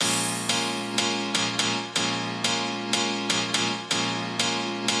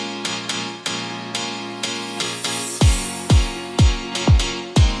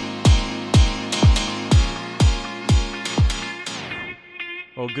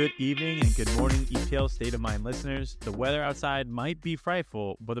Well, good evening and good morning, EPL State of Mind listeners. The weather outside might be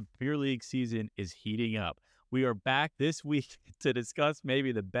frightful, but the Premier League season is heating up. We are back this week to discuss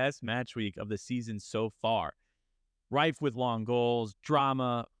maybe the best match week of the season so far. Rife with long goals,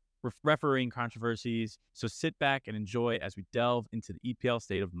 drama, refereeing controversies. So sit back and enjoy as we delve into the EPL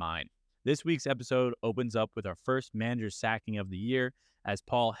State of Mind. This week's episode opens up with our first manager sacking of the year, as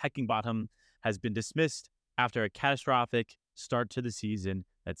Paul Heckingbottom has been dismissed after a catastrophic start to the season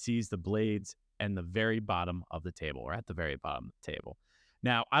that sees the Blades and the very bottom of the table, or at the very bottom of the table.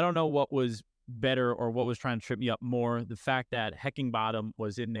 Now, I don't know what was better or what was trying to trip me up more, the fact that Heckingbottom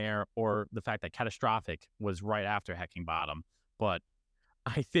was in there or the fact that catastrophic was right after Heckingbottom. But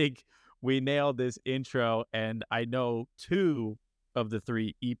I think we nailed this intro, and I know two of the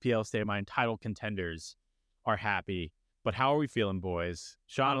three EPL State of Mind title contenders are happy. But how are we feeling, boys?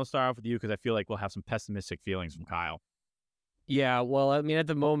 Sean, I'll start off with you because I feel like we'll have some pessimistic feelings from Kyle. Yeah, well, I mean, at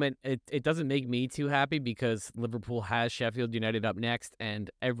the moment, it doesn't make me too happy because Liverpool has Sheffield United up next, and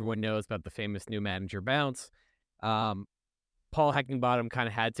everyone knows about the famous new manager bounce. Paul Heckingbottom kind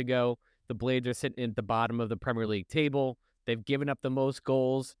of had to go. The Blades are sitting at the bottom of the Premier League table. They've given up the most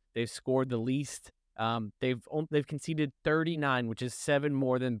goals. They've scored the least. They've conceded 39, which is 7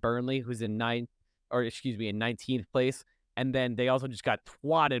 more than Burnley, who's in 19th place. And then they also just got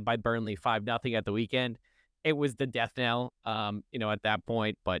twatted by Burnley 5-0 at the weekend. It was the death knell, at that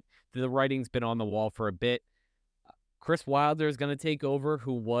point, but the writing's been on the wall for a bit. Chris Wilder is going to take over,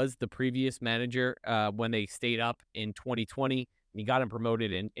 who was the previous manager when they stayed up in 2020. He got him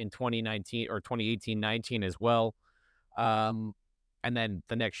promoted in 2019 or 2018-19 as well. And then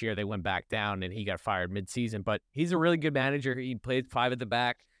the next year they went back down and he got fired mid-season. But he's a really good manager. He played 5 at the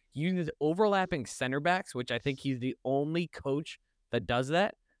back. He uses overlapping center backs, which I think he's the only coach that does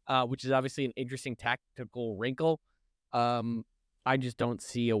that. Which is obviously an interesting tactical wrinkle. I just don't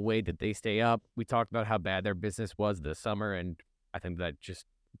see a way that they stay up. We talked about how bad their business was this summer, and I think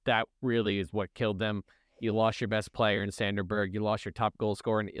that really is what killed them. You lost your best player in Sanderberg. You lost your top goal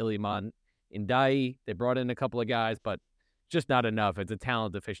scorer in Iliman Ndiaye. They brought in a couple of guys, but just not enough. It's a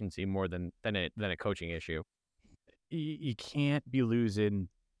talent deficiency more than a coaching issue. You can't be losing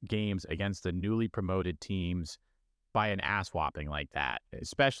games against the newly promoted teams by an ass whopping like that,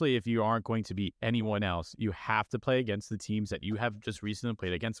 especially if you aren't going to beat anyone else. You have to play against the teams that you have just recently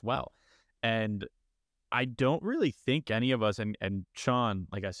played against well. And I don't really think any of us, and Sean,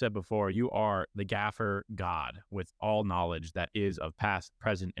 like I said before, you are the gaffer god with all knowledge that is of past,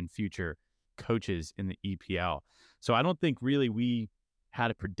 present, and future coaches in the EPL. So I don't think really we had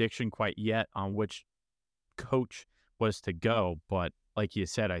a prediction quite yet on which coach was to go, but like you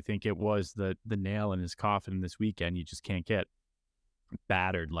said, I think it was the nail in his coffin this weekend. You just can't get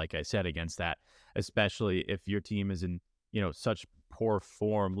battered, like I said, against that, especially if your team is in, such poor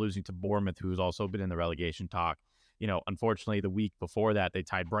form, losing to Bournemouth, who's also been in the relegation talk. Unfortunately, the week before that, they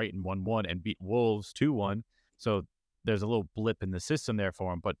tied Brighton 1-1 and beat Wolves 2-1. So there's a little blip in the system there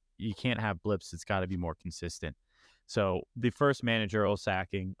for them, but you can't have blips. It's got to be more consistent. So the first managerial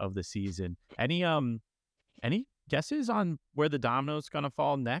sacking of the season. Any guesses on where the domino's going to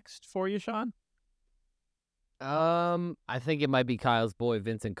fall next for you, Sean? I think it might be Kyle's boy,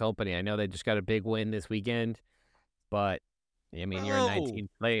 Vincent Kompany. I know they just got a big win this weekend, but I mean, you're in 19th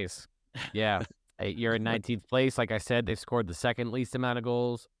place. Yeah, you're in 19th place. Like I said, they've scored the second least amount of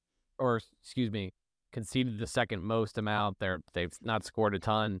goals, conceded the second most amount. They've not scored a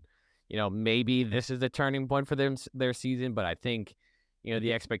ton. Maybe this is the turning point for their season, but I think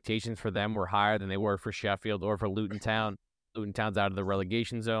the expectations for them were higher than they were for Sheffield or for Luton Town. Luton Town's out of the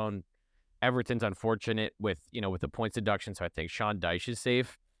relegation zone. Everton's unfortunate with the points deduction, so I think Sean Dyche is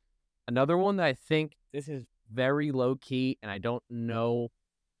safe. Another one that I think this is very low key, and I don't know,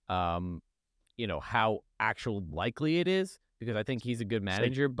 how actual likely it is because I think he's a good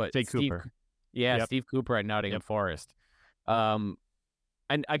manager. But Steve Cooper, Steve Cooper at Nottingham Forest.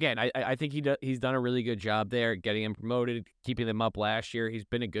 And again, I think he's done a really good job there, getting him promoted, keeping them up last year. He's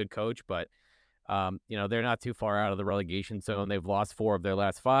been a good coach, but they're not too far out of the relegation zone. They've lost 4 of their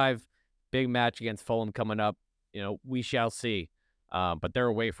last 5. Big match against Fulham coming up. We shall see. But their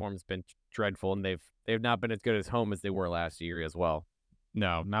away form's been dreadful, and they've not been as good as home as they were last year as well.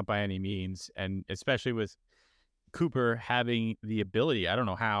 No, not by any means, and especially with Cooper having the ability. I don't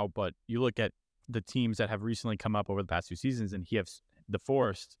know how, but you look at the teams that have recently come up over the past 2 seasons, and he has the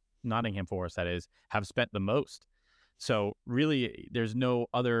Forest, Nottingham Forest, that is, have spent the most. So really, there's no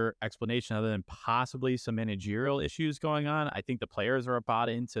other explanation other than possibly some managerial issues going on. I think the players are bought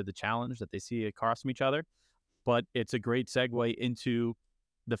into the challenge that they see across from each other. But it's a great segue into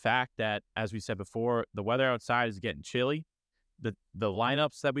the fact that, as we said before, the weather outside is getting chilly. the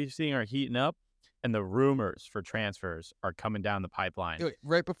lineups that we've seen are heating up, and the rumors for transfers are coming down the pipeline. Wait,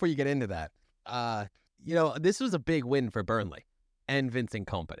 right before you get into that, this was a big win for Burnley and Vincent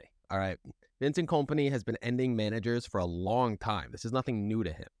Kompany. All right. Vincent Kompany has been ending managers for a long time. This is nothing new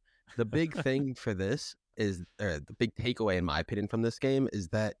to him. The big thing for this is, the big takeaway, in my opinion, from this game is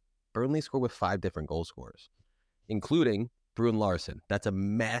that Burnley scored with 5 different goal scorers, including Bruin Larson. That's a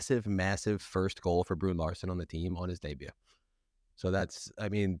massive, massive first goal for Bruin Larson on the team on his debut. So that's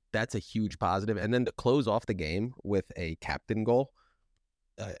a huge positive. And then to close off the game with a captain goal,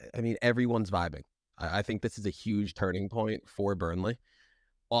 everyone's vibing. I think this is a huge turning point for Burnley.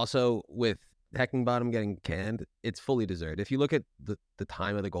 Also, with Heckingbottom getting canned, it's fully deserved. If you look at the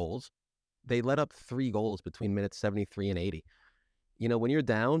time of the goals, they let up 3 goals between minutes 73 and 80. When you're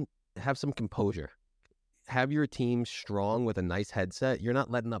down, have some composure. Have your team strong with a nice headset. You're not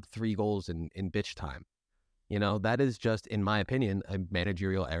letting up 3 goals in bitch time. That is just, in my opinion, a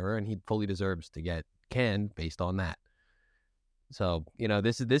managerial error, and he fully deserves to get canned based on that. So,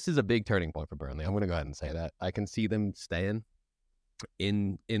 this is a big turning point for Burnley. I'm going to go ahead and say that. I can see them staying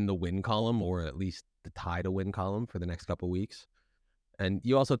in the win column, or at least the tie to win column for the next couple of weeks. And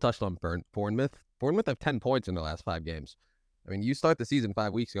you also touched on Bournemouth. Bournemouth have 10 points in the last 5 games. You start the season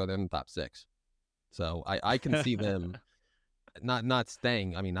 5 weeks ago, they're in the top 6. So I can see them not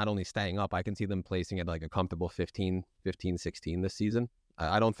staying. Not only staying up, I can see them placing at like a comfortable 15, 16 this season.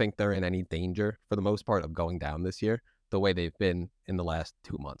 I don't think they're in any danger for the most part of going down this year the way they've been in the last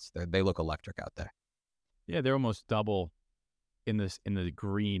 2 months. They look electric out there. Yeah, they're almost double in the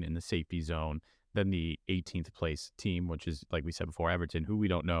green in the safety zone than the 18th place team, which is, like we said before, Everton, who we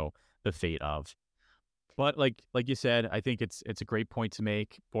don't know the fate of. But like you said, I think it's a great point to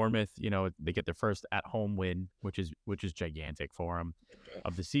make. Bournemouth, they get their first at home win, which is gigantic for them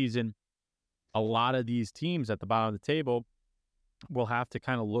of the season. A lot of these teams at the bottom of the table will have to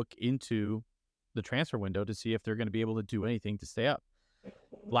kind of look into the transfer window to see if they're going to be able to do anything to stay up.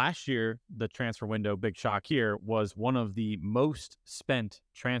 Last year, the transfer window, big shock here, was one of the most spent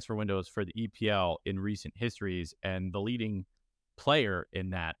transfer windows for the EPL in recent histories, and the leading player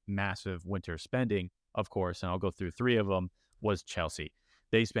in that massive winter spending, of course, and I'll go through 3 of them, was Chelsea.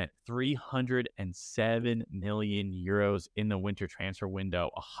 They spent 307 million euros in the winter transfer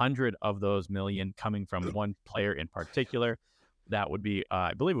window, 100 of those million coming from one player in particular. That would be,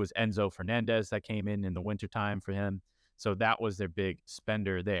 I believe it was Enzo Fernandez that came in the wintertime for him. So that was their big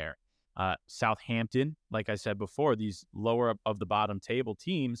spender there. Southampton, like I said before, these lower of the bottom table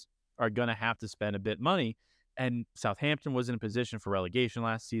teams are going to have to spend a bit of money. And Southampton was in a position for relegation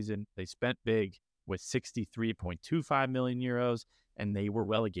last season. They spent big with 63.25 million euros, and they were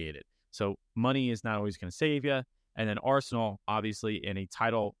relegated. So money is not always going to save you. And then Arsenal, obviously, in a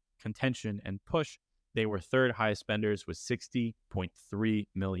title contention and push, they were third highest spenders with 60.3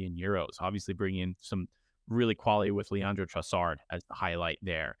 million euros. Obviously, bringing in some really quality with Leandro Trossard as the highlight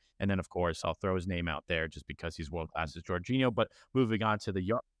there. And then, of course, I'll throw his name out there just because he's world-class as Jorginho. But moving on to the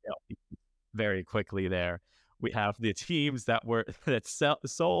yard very quickly there, we have the teams that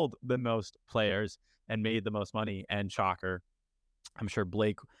sold the most players and made the most money. And shocker, I'm sure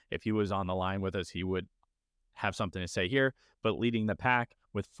Blake, if he was on the line with us, he would have something to say here. But leading the pack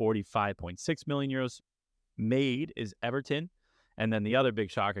with 45.6 million euros made is Everton. And then the other big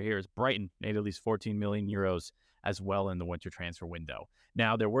shocker here is Brighton, made at least 14 million euros as well in the winter transfer window.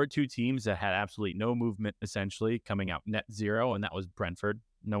 Now, there were 2 teams that had absolutely no movement, essentially, coming out net zero, and that was Brentford.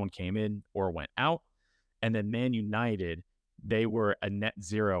 No one came in or went out. And then Man United, they were a net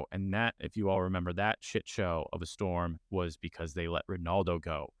zero. And that, if you all remember, that shit show of a storm was because they let Ronaldo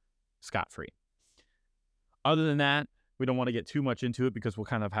go scot-free. Other than that, we don't want to get too much into it because we'll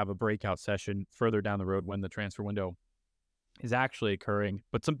kind of have a breakout session further down the road when the transfer window is actually occurring.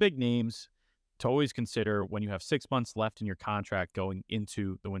 But some big names to always consider when you have 6 months left in your contract going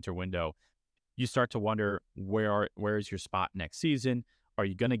into the winter window. You start to wonder, where is your spot next season? Are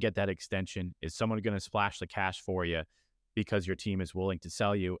you going to get that extension? Is someone going to splash the cash for you because your team is willing to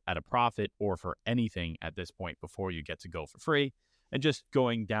sell you at a profit or for anything at this point before you get to go for free? And just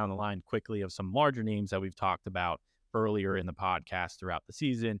going down the line quickly of some larger names that we've talked about earlier in the podcast throughout the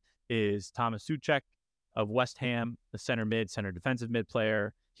season is Thomas Souček of West Ham, the center defensive mid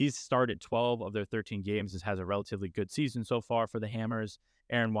player. He's started 12 of their 13 games and has a relatively good season so far for the Hammers.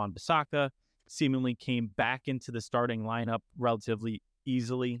 Aaron Wan-Bissaka seemingly came back into the starting lineup relatively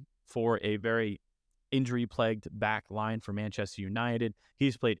easily for a very injury-plagued back line for Manchester United.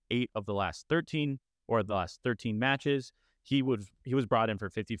 He's played 8 of the last 13 matches. He was brought in for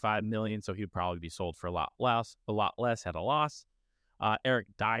 55 million, so he'd probably be sold for a lot less at a loss. Eric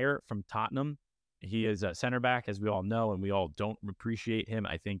Dyer from Tottenham He is a center back, as we all know, and we all don't appreciate him,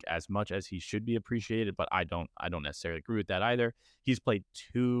 I think, as much as he should be appreciated, but I don't necessarily agree with that either. He's played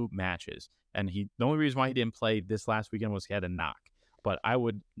 2 matches, and the only reason why he didn't play this last weekend was he had a knock. But I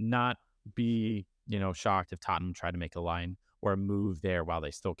would not be, shocked if Tottenham tried to make a line or a move there while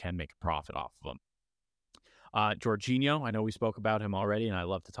they still can make a profit off of him. Jorginho, I know we spoke about him already, and I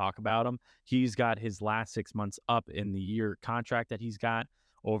love to talk about him. He's got his last 6 months up in the year contract that he's got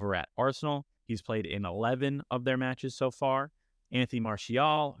over at Arsenal. He's played in 11 of their matches so far. Anthony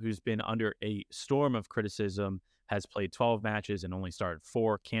Martial, who's been under a storm of criticism, has played 12 matches and only started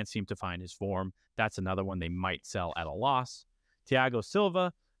 4. Can't seem to find his form. That's another one they might sell at a loss. Thiago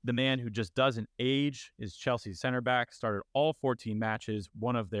Silva, the man who just doesn't age, is Chelsea's center back. Started all 14 matches,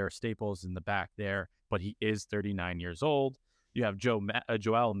 one of their staples in the back there, but he is 39 years old. You have Joel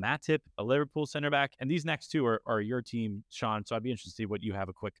Matip, a Liverpool center back, and these next 2 are your team, Sean, so I'd be interested to see what you have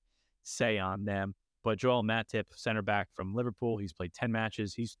a quick say on them. But Joel Matip, center back from Liverpool, he's played 10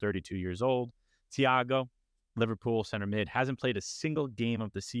 matches. He's 32 years old. Thiago, Liverpool center mid, hasn't played a single game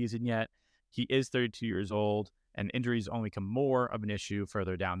of the season yet. He is 32 years old, and injuries only become more of an issue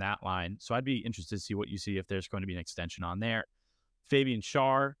further down that line. So I'd be interested to see what you see if there's going to be an extension on there. Fabian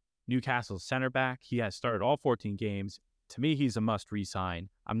Schär, Newcastle's center back, he has started all 14 games. To me, he's a must re-sign.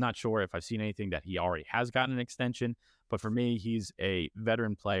 I'm not sure if I've seen anything that he already has gotten an extension, but for me, he's a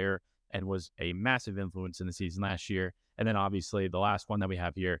veteran player and was a massive influence in the season last year. And then obviously the last one that we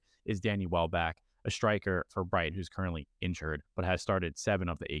have here is Danny Welbeck, a striker for Brighton who's currently injured, but has started 7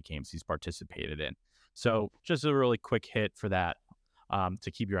 of the 8 games he's participated in. So just a really quick hit for that,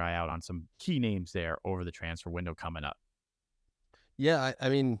 to keep your eye out on some key names there over the transfer window coming up. Yeah, I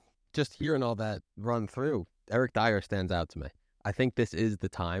mean, just hearing all that run through, Eric Dyer stands out to me. I think this is the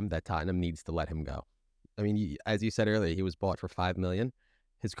time that Tottenham needs to let him go. I mean, as you said earlier, he was bought for $5 million.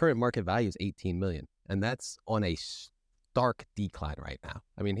 His current market value is $18 million, and that's on a stark decline right now.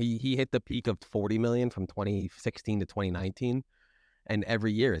 I mean, he hit the peak of $40 million from 2016 to 2019, and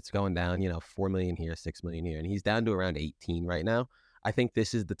every year it's going down, $4 million here, $6 million here, and he's down to around 18 right now. I think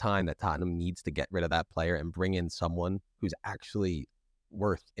this is the time that Tottenham needs to get rid of that player and bring in someone who's actually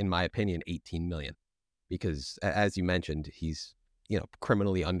worth, in my opinion, 18 million. Because as you mentioned, he's,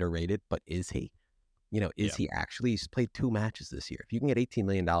 criminally underrated, but is he? He actually? He's played 2 matches this year. If you can get $18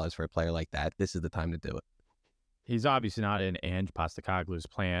 million for a player like that, this is the time to do it. He's obviously not in Ange Postecoglou's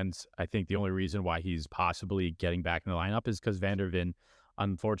plans. I think the only reason why he's possibly getting back in the lineup is because Van der Ven,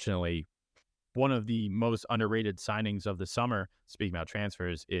 unfortunately, one of the most underrated signings of the summer, speaking about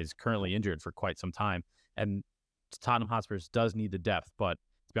transfers, is currently injured for quite some time. And Tottenham Hotspurs does need the depth, but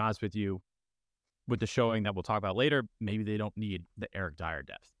to be honest with you, with the showing that we'll talk about later, maybe they don't need the Eric Dyer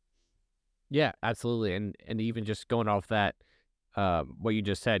depth. Yeah, absolutely. And even just going off that, what you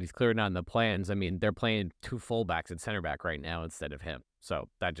just said, he's clearly not in the plans. I mean, they're playing 2 fullbacks at center back right now instead of him. So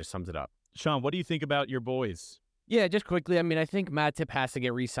that just sums it up. Sean, what do you think about your boys? Yeah, just quickly, I mean, I think Matip has to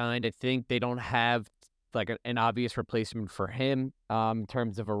get re-signed. I think they don't have an obvious replacement for him in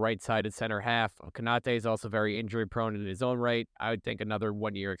terms of a right-sided center half. Konate is also very injury-prone in his own right. I would think another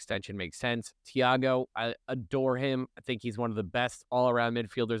 1-year extension makes sense. Thiago, I adore him. I think he's one of the best all-around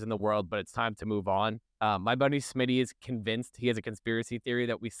midfielders in the world, but it's time to move on. My buddy Smitty is convinced he has a conspiracy theory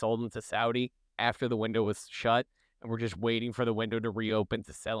that we sold him to Saudi after the window was shut, and we're just waiting for the window to reopen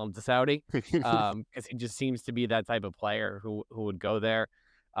to sell him to Saudi, because he just seems to be that type of player who would go there.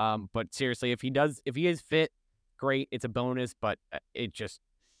 But seriously, if he is fit, great. It's a bonus, but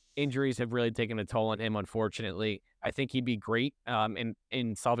injuries have really taken a toll on him, unfortunately. I think he'd be great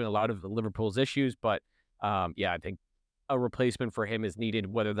in solving a lot of Liverpool's issues, but I think a replacement for him is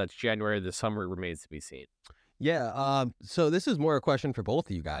needed. Whether that's January or the summer remains to be seen. Yeah, so this is more a question for both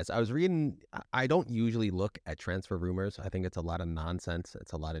of you guys. I was reading, I don't usually look at transfer rumors. I think it's a lot of nonsense.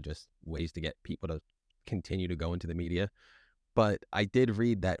 It's a lot of just ways to get people to continue to go into the media. But I did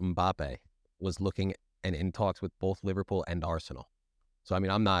read that Mbappe was looking and in talks with both Liverpool and Arsenal. So, I mean,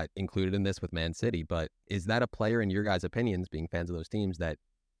 I'm not included in this with Man City, but is that a player, in your guys' opinions, being fans of those teams, that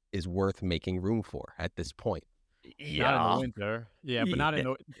is worth making room for at this point? Not in the winter. Yeah, but not in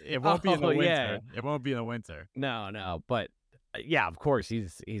the. It won't be in the winter. Yeah. It won't be in the winter. No. But yeah, of course,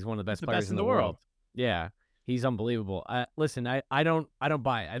 he's one of the best players in the world. Yeah, he's unbelievable. Listen, I don't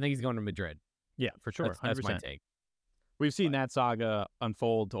buy it. I think he's going to Madrid. Yeah, for sure. That's my take. We've seen that saga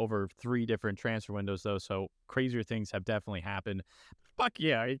unfold over 3 different transfer windows, though, so crazier things have definitely happened. Fuck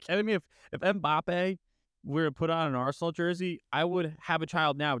yeah. Are you kidding me? If Mbappe were to put on an Arsenal jersey, I would have a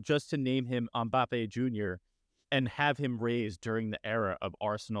child now just to name him Mbappe Jr. and have him raised during the era of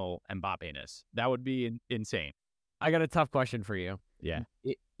Arsenal Mbappe-ness. That would be insane. I got a tough question for you. Yeah.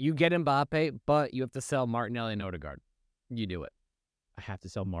 You get Mbappe, but you have to sell Martinelli and Odegaard. You do it. I have to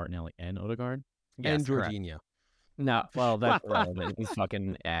sell Martinelli and Odegaard. Yes, and correct. Jorginho. No, well, that's irrelevant. He's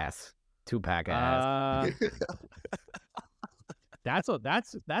fucking ass. 2-pack ass. That's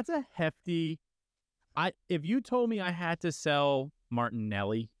a hefty. If you told me I had to sell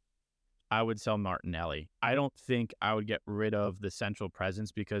Martinelli, I would sell Martinelli. I don't think I would get rid of the central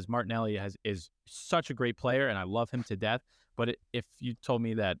presence because Martinelli is such a great player and I love him to death. But if you told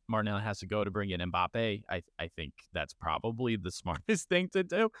me that Martinelli has to go to bring in Mbappe, I think that's probably the smartest thing to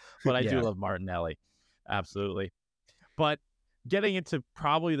do. But I do Yeah. love Martinelli. Absolutely. But getting into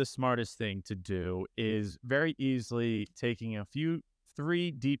probably the smartest thing to do is very easily taking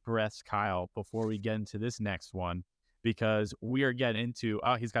 3 deep breaths, Kyle, before we get into this next one, because we are getting into,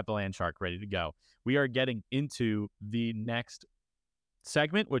 he's got the land shark ready to go. We are getting into the next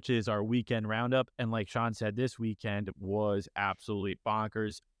segment, which is our weekend roundup. And like Sean said, this weekend was absolutely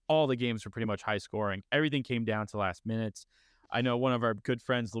bonkers. All the games were pretty much high scoring. Everything came down to last minutes. I know one of our good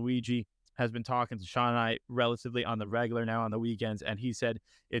friends, Luigi, has been talking to Sean and I relatively on the regular now on the weekends, and he said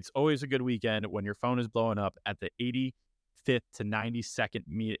it's always a good weekend when your phone is blowing up at the 85th to 92nd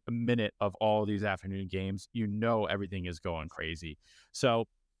minute of all of these afternoon games. You know everything is going crazy. So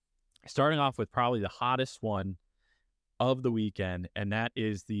starting off with probably the hottest one of the weekend, and that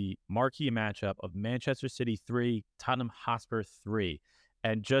is the marquee matchup of Manchester City 3, Tottenham Hotspur 3.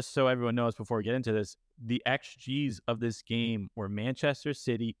 And just so everyone knows before we get into this, the XGs of this game were Manchester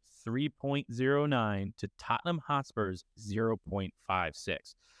City 3.09 to Tottenham Hotspur's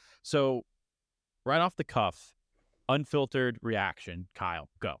 0.56. So right off the cuff, unfiltered reaction, Kyle,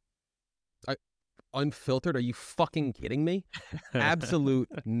 go. Unfiltered? Are you fucking kidding me? Absolute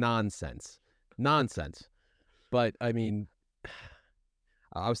nonsense. Nonsense. But I mean,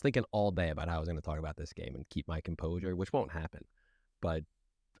 I was thinking all day about how I was going to talk about this game and keep my composure, which won't happen. But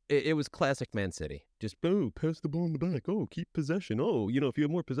it was classic Man City. Just, pass the ball in the back. Oh, keep possession. Oh, if you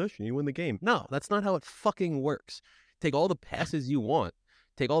have more possession, you win the game. No, that's not how it fucking works. Take all the passes you want.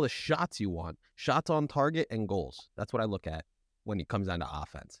 Take all the shots you want. Shots on target and goals. That's what I look at when it comes down to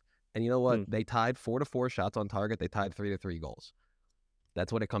offense. And you know what? They tied 4-4 shots on target. They tied 3-3 goals.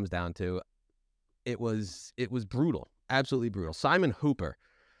 That's what it comes down to. It was brutal. Absolutely brutal. Simon Hooper.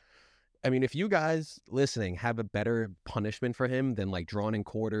 I mean, if you guys listening have a better punishment for him than like drawn and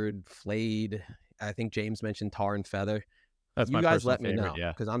quartered, flayed, I think James mentioned tar and feather. That's you my guys personal let me favorite, know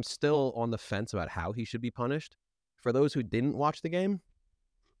yeah. because I'm still on the fence about how he should be punished. For those who didn't watch the game,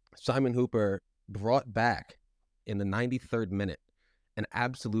 Simon Hooper brought back in the 93rd minute an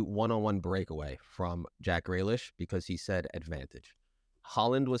absolute one-on-one breakaway from Jack Grealish because he said advantage.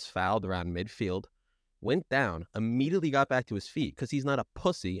 Holland was fouled around midfield, went down, immediately got back to his feet because he's not a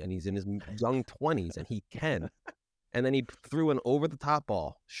pussy and he's in his young 20s and he can. And then he threw an over-the-top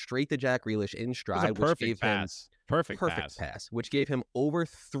ball straight to Jack Grealish in stride, which gave him perfect pass, which gave him over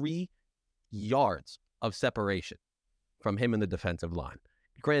 3 yards of separation from him in the defensive line.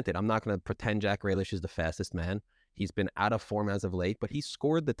 Granted, I'm not going to pretend Jack Grealish is the fastest man. He's been out of form as of late, but he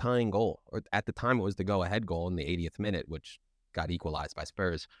scored the tying goal, or at the time it was the go-ahead goal in the 80th minute, which got equalized by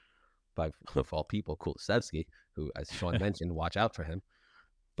Spurs by, of all people, Kulusevski, who, as Sean mentioned, watch out for him.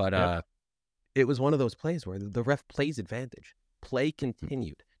 But it was one of those plays where the ref plays advantage. Play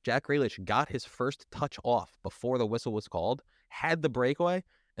continued. Jack Grealish got his first touch off before the whistle was called, had the breakaway,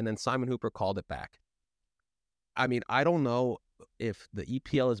 and then Simon Hooper called it back. I mean, I don't know if the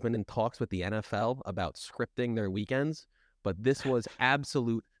EPL has been in talks with the NFL about scripting their weekends, but this was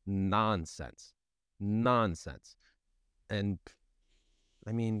absolute nonsense. Nonsense. And,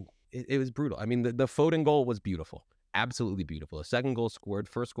 I mean, it was brutal. I mean, the Foden goal was beautiful. Absolutely beautiful. The second goal scored,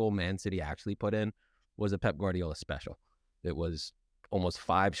 first goal Man City actually put in was a Pep Guardiola special. It was almost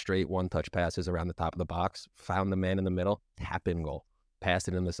 5 straight one-touch passes around the top of the box, found the man in the middle, tap-in goal, passed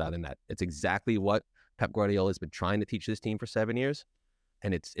it in the side of the net. It's exactly what Pep Guardiola has been trying to teach this team for 7 years,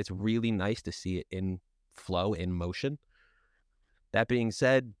 and it's really nice to see it in flow, in motion. That being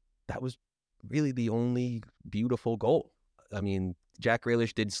said, that was really the only beautiful goal. I mean, Jack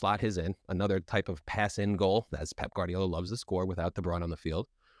Grealish did slot his in, another type of pass-in goal, as Pep Guardiola loves to score without De Bruyne on the field.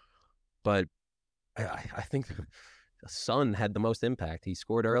 But I think Son had the most impact. He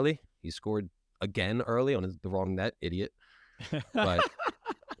scored early. He scored again early on the wrong net, idiot. But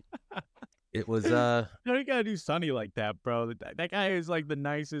it was you gotta do Sonny like that, bro. That guy is like the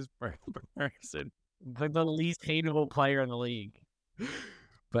nicest person. Like the least hateable player in the league.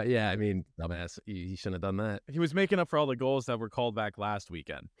 But yeah, I mean, dumbass, he shouldn't have done that. He was making up for all the goals that were called back last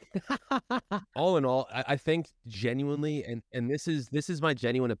weekend. All in all, I think genuinely, and this is my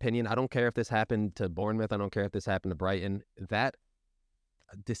genuine opinion. I don't care if this happened to Bournemouth. I don't care if this happened to Brighton. That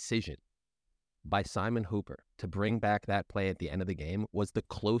decision by Simon Hooper to bring back that play at the end of the game was the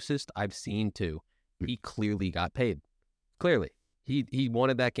closest I've seen to he clearly got paid. Clearly. He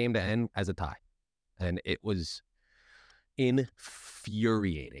wanted that game to end as a tie. And it was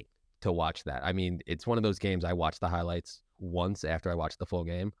infuriating to watch that. I mean, it's one of those games I watch the highlights once after I watch the full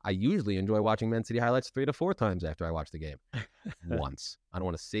game. I usually enjoy watching Man City highlights 3 to 4 times after I watch the game. Once. I don't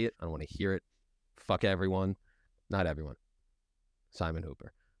want to see it. I don't want to hear it. Fuck everyone. Not everyone. Simon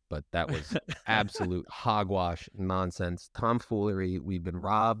Hooper. But that was absolute hogwash, nonsense, tomfoolery. We've been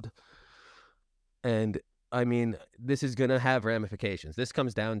robbed. And I mean, this is going to have ramifications. This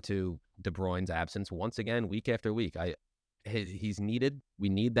comes down to De Bruyne's absence once again, week after week. He's needed. We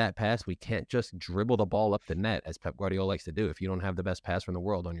need that pass. We can't just dribble the ball up the net, as Pep Guardiola likes to do. If you don't have the best passer in the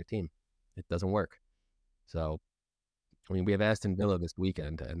world on your team, it doesn't work. So, I mean, we have Aston Villa this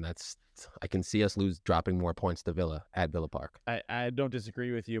weekend, and I can see us dropping more points to Villa at Villa Park. I don't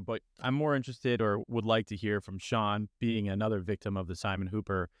disagree with you, but I'm more interested or would like to hear from Sean, being another victim of the Simon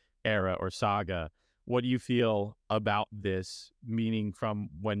Hooper era or saga. What do you feel about this, meaning from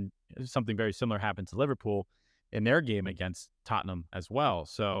when something very similar happened to Liverpool in their game against Tottenham as well?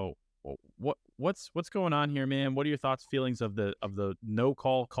 So what's going on here, man? What are your thoughts, feelings of the no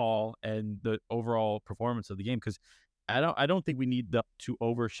call and the overall performance of the game? Because I don't think we need to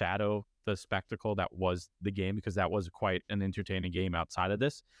overshadow the spectacle that was the game, because that was quite an entertaining game outside of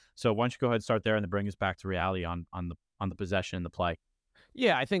this. So why don't you go ahead and start there and then bring us back to reality on the possession and the play.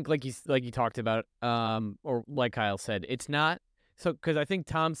 Yeah, I think like you talked about, or like Kyle said, it's not so, because I think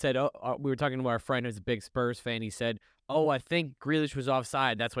Tom said, we were talking to our friend who's a big Spurs fan. He said, "Oh, I think Grealish was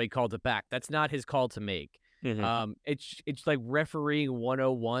offside. That's why he called it back." That's not his call to make. It's like refereeing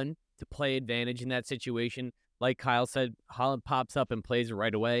 101 to play advantage in that situation. Like Kyle said, Holland pops up and plays it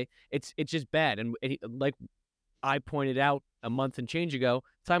right away. It's just bad, and like I pointed out a month and change ago,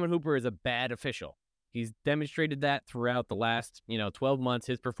 Simon Hooper is a bad official. He's demonstrated that throughout the last, 12 months,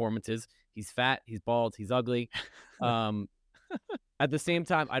 his performances. He's fat, he's bald, he's ugly. At the same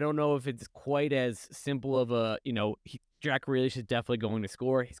time, I don't know if it's quite as simple of a, Jack Grealish is definitely going to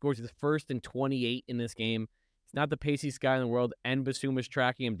score. He scores his first and 28 in this game. He's not the paciest guy in the world, and Bassuma's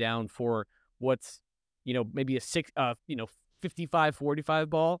tracking him down for what's, maybe a 55-45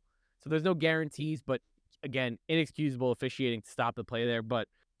 ball. So there's no guarantees, but again, inexcusable officiating to stop the play there. But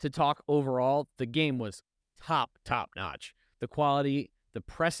to talk overall, the game was top notch. The quality, the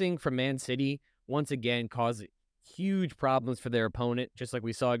pressing from Man City once again caused huge problems for their opponent, just like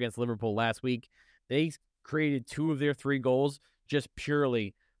we saw against Liverpool last week. They created 2 of their 3 goals just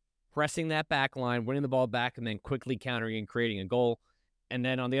purely pressing that back line, winning the ball back, and then quickly countering and creating a goal. And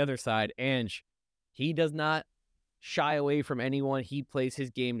then on the other side, Ange, he does not shy away from anyone. He plays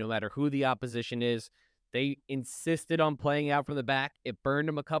his game no matter who the opposition is. They insisted on playing out from the back. It burned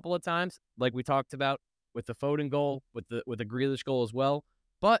them a couple of times, like we talked about with the Foden goal, with the Grealish goal as well.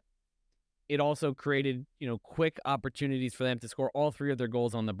 But it also created, quick opportunities for them to score all 3 of their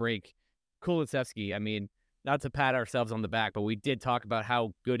goals on the break. Kulusevski, I mean, not to pat ourselves on the back, but we did talk about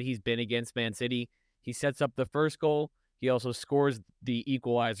how good he's been against Man City. He sets up the first goal. He also scores the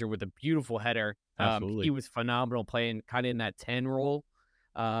equalizer with a beautiful header. Absolutely. He was phenomenal playing kind of in that 10 role.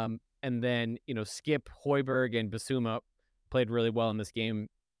 And then, Skip, Højbjerg, and Basuma played really well in this game.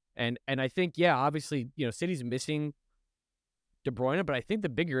 And I think, yeah, obviously, City's missing De Bruyne, but I think the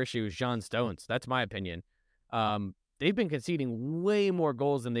bigger issue is John Stones. That's my opinion. They've been conceding way more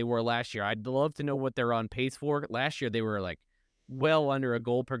goals than they were last year. I'd love to know what they're on pace for. Last year, they were like well under a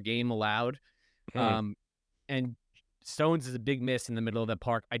goal per game allowed. And Stones is a big miss in the middle of that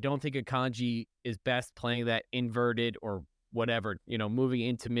park. I don't think Akanji is best playing that inverted or whatever, moving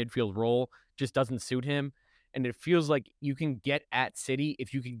into midfield role just doesn't suit him. And it feels like you can get at City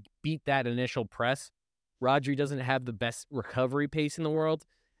if you can beat that initial press. Rodri doesn't have the best recovery pace in the world.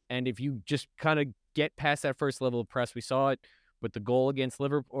 And if you just kind of get past that first level of press, we saw it with the goal against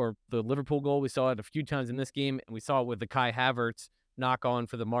Liverpool, or the Liverpool goal. We saw it a few times in this game, and we saw it with the Kai Havertz knock on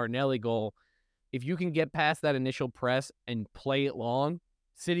for the Martinelli goal. If you can get past that initial press and play it long,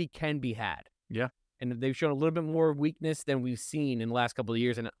 City can be had. Yeah. And they've shown a little bit more weakness than we've seen in the last couple of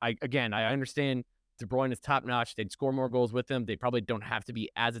years. And I understand De Bruyne is top-notch. They'd score more goals with him. They probably don't have to be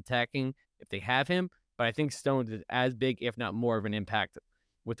as attacking if they have him. But I think Stones is as big, if not more, of an impact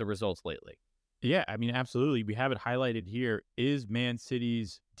with the results lately. Yeah, I mean, absolutely. We have it highlighted here. Is Man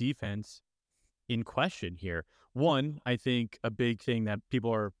City's defense in question here? One, I think a big thing that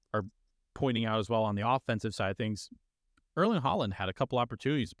people are pointing out as well on the offensive side of things, Erling Haaland had a couple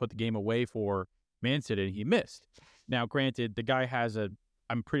opportunities to put the game away for Man City, and he missed. Now, granted, the guy has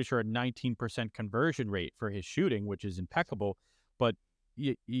I'm pretty sure, a 19% conversion rate for his shooting, which is impeccable. But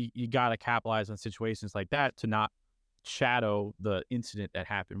you got to capitalize on situations like that to not shadow the incident that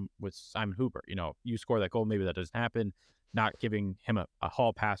happened with Simon Hooper. You score that goal, maybe that doesn't happen, not giving him a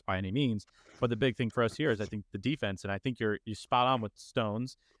hall pass by any means. But the big thing for us here is I think the defense, and I think you're spot on with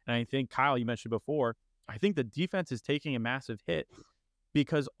Stones. And I think, Kyle, you mentioned before, I think the defense is taking a massive hit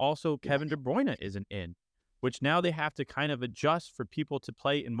because also Kevin De Bruyne isn't in, which now they have to kind of adjust for people to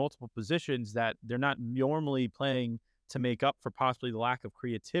play in multiple positions that they're not normally playing to make up for possibly the lack of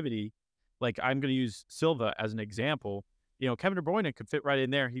creativity. Like, I'm going to use Silva as an example. Kevin De Bruyne could fit right in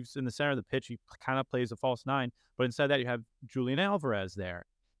there. He's in the center of the pitch. He kind of plays a false nine, but instead of that, you have Julian Alvarez there.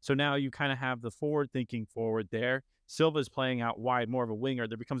 So now you kind of have the forward-thinking forward there. Silva's playing out wide, more of a winger.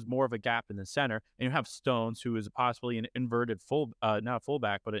 There becomes more of a gap in the center, and you have Stones, who is possibly an inverted not a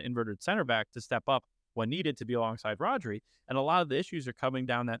fullback, but an inverted center back to step up when needed to be alongside Rodri. And a lot of the issues are coming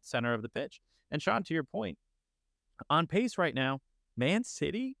down that center of the pitch. And Sean, to your point, on pace right now, Man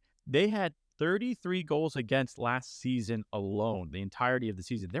City, they had 33 goals against last season alone, the entirety of the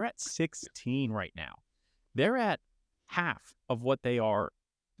season. They're at 16 right now. They're at half of what they are,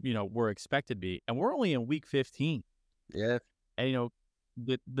 were expected to be. And we're only in week 15. Yeah. And,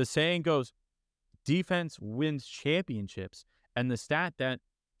 the saying goes, defense wins championships. And the stat that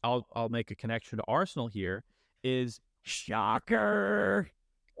I'll make a connection to Arsenal here is shocker.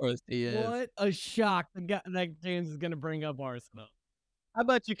 What a shock that James is going to bring up Arsenal. How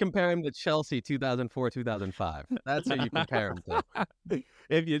about you compare him to Chelsea 2004-2005? That's who you compare him to.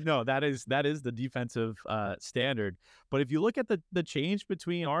 If you know, that is the defensive standard. But if you look at the change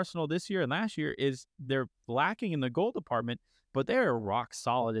between Arsenal this year and last year, is they're lacking in the goal department, but they're rock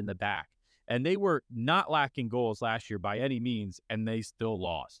solid in the back. And they were not lacking goals last year by any means, and they still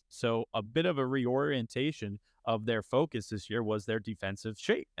lost. So a bit of a reorientation of their focus this year was their defensive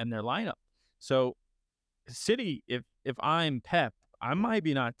shape and their lineup. So City, if I'm Pep, I might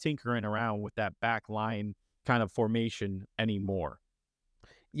be not tinkering around with that back line kind of formation anymore.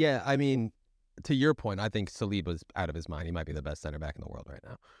 Yeah, I mean, to your point, I think Saliba's out of his mind. He might be the best center back in the world right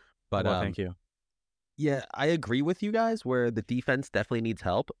now. But well, thank you. Yeah, I agree with you guys where the defense definitely needs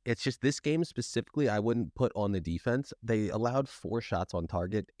help. It's just this game specifically, I wouldn't put on the defense. They allowed 4 shots on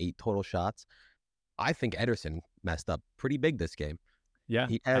target, 8 total shots. I think Ederson messed up pretty big this game. Yeah,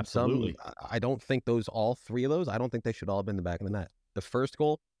 he had absolutely. I don't think all 3 of those, I don't think they should all have been in the back of the net. The first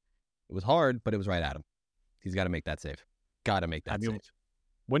goal, it was hard, but it was right at him. He's got to make that save. Got to make that save.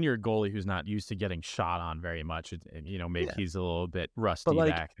 When you're a goalie who's not used to getting shot on very much, maybe he's a little bit rusty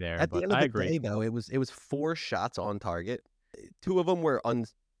back there. At the end of the day, though, it was 4 shots on target. 2 of them were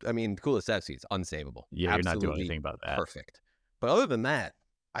Kulusevski's unsavable. Yeah, you're not doing anything about that. Perfect. But other than that,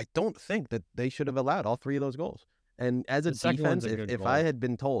 I don't think that they should have allowed all 3 of those goals. And as a defense, if I had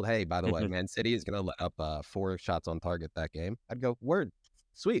been told, hey, by the way, Man City is going to let up 4 shots on target that game, I'd go, word,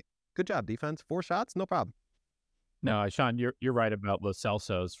 sweet, good job, defense. 4 shots, no problem. No, Sean, you're right about Lo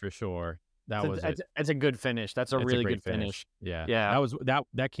Celso's for sure. It's a good finish. That's a really good finish. Yeah.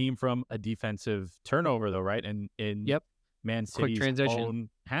 That came from a defensive turnover though, right? And in Man City's own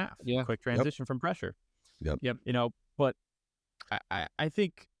half. Yeah. Quick transition from pressure. Yep. But I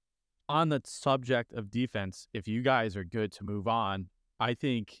think on the subject of defense, if you guys are good to move on, I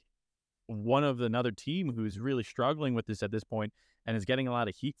think another team who's really struggling with this at this point and is getting a lot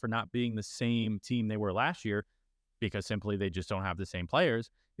of heat for not being the same team they were last year because simply they just don't have the same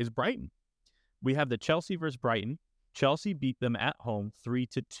players is Brighton. We have the Chelsea versus Brighton. Chelsea beat them at home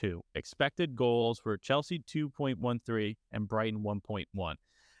 3-2. Expected goals were Chelsea 2.13 and Brighton 1.1.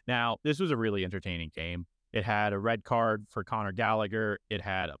 Now, this was a really entertaining game. It had a red card for Conor Gallagher. It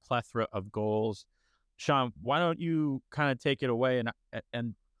had a plethora of goals. Sean, why don't you kind of take it away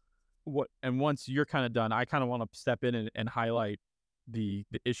and once you're kind of done, I kind of want to step in and highlight the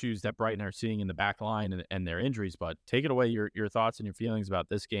issues that Brighton are seeing in the back line and their injuries. But take it away, your thoughts and your feelings about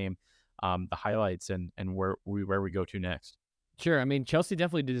this game, the highlights and where we go to next. Sure. I mean, Chelsea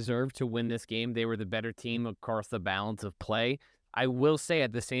definitely deserved to win this game. They were the better team across the balance of play. I will say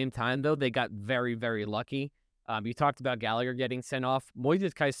at the same time, though, they got very, very lucky. You talked about Gallagher getting sent off.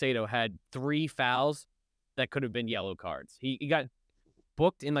 Moises Caicedo had 3 fouls that could have been yellow cards. He got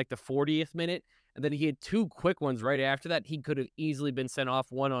booked in like the 40th minute, and then he had 2 quick ones right after that. He could have easily been sent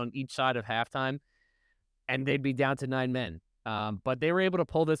off, one on each side of halftime, and they'd be down to 9 men. But they were able to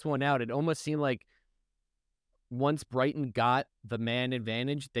pull this one out. It almost seemed like once Brighton got the man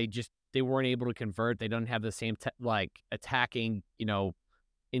advantage, they weren't able to convert. They don't have the same attacking,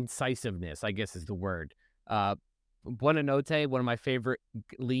 incisiveness, I guess is the word. Buonanotte, one of my favorite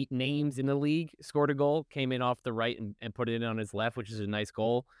names in the league, scored a goal, came in off the right and put it in on his left, which is a nice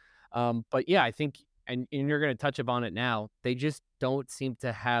goal. But yeah, I think and you're going to touch upon it now, they just don't seem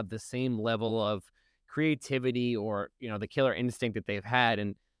to have the same level of creativity or, the killer instinct that they've had.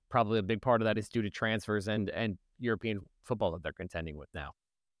 And probably a big part of that is due to transfers and European football that they're contending with now.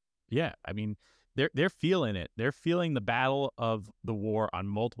 Yeah, I mean, they're feeling it. They're feeling the battle of the war on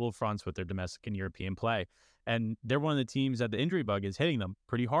multiple fronts with their domestic and European play. And they're one of the teams that the injury bug is hitting them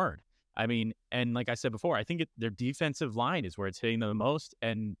pretty hard. I mean, and like I said before, I think their defensive line is where it's hitting them the most,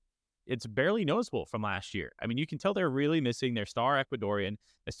 and it's barely noticeable from last year. I mean, you can tell they're really missing their star Ecuadorian,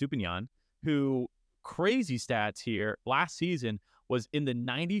 Estupinian, who, crazy stats here, last season was in the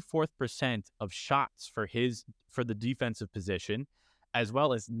 94th percent of shots for the defensive position, as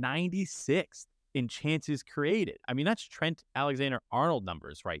well as 96th in chances created. I mean, that's Trent Alexander-Arnold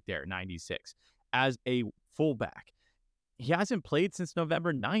numbers right there, 96 as a fullback. He hasn't played since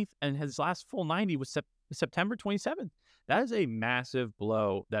November 9th, and his last full 90 was September 27th. That is a massive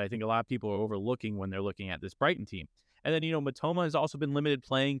blow that I think a lot of people are overlooking when they're looking at this Brighton team. And then, Matoma has also been limited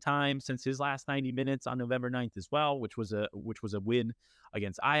playing time since his last 90 minutes on November 9th as well, which was a win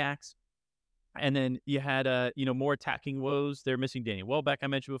against Ajax. And then you had, more attacking woes. They're missing Danny Welbeck, I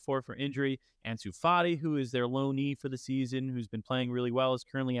mentioned before, for injury. Ansu Fati, who is their loanee for the season, who's been playing really well, is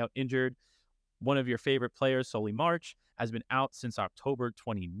currently out injured. One of your favorite players, Solly March, has been out since October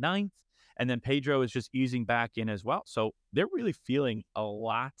 29th. And then Pedro is just easing back in as well. So they're really feeling a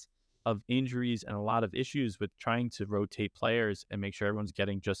lot of injuries and a lot of issues with trying to rotate players and make sure everyone's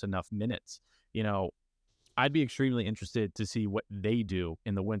getting just enough minutes. I'd be extremely interested to see what they do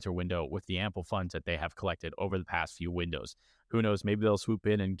in the winter window with the ample funds that they have collected over the past few windows. Who knows? Maybe they'll swoop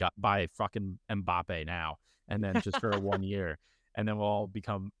in and buy fucking Mbappe now, and then just for 1 year, and then we'll all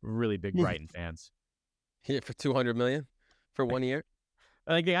become really big Brighton fans. Yeah, for $200 million for 1 year.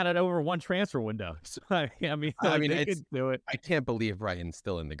 I think they got it over one transfer window. So, I mean, they could do it. I can't believe Brighton's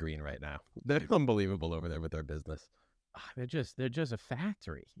still in the green right now. They're unbelievable over there with their business. They're just a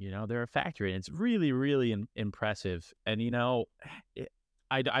factory. They're a factory, and it's really, really impressive. And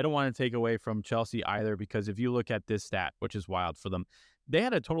I don't want to take away from Chelsea either, because if you look at this stat, which is wild for them, they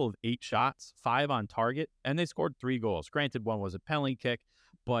had a total of 8 shots, 5 on target, and they scored 3 goals. Granted, one was a penalty kick,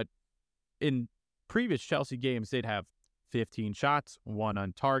 but in previous Chelsea games, they'd have 15 shots, 1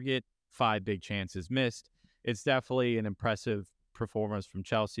 on target, 5 big chances missed. It's definitely an impressive performance from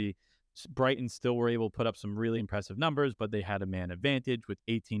Chelsea. Brighton still were able to put up some really impressive numbers, but they had a man advantage with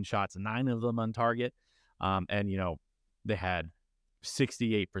 18 shots, 9 of them on target. And they had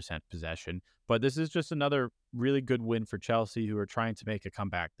 68% possession. But this is just another really good win for Chelsea, who are trying to make a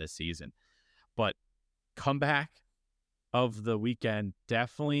comeback this season. But comeback of the weekend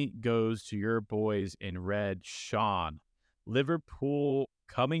definitely goes to your boys in red, Sean. Liverpool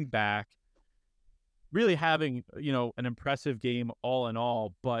coming back, really having, an impressive game all in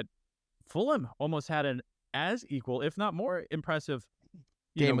all, but Fulham almost had an as equal, if not more impressive,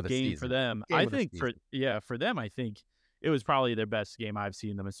 game for them. I think for them, I think it was probably their best game I've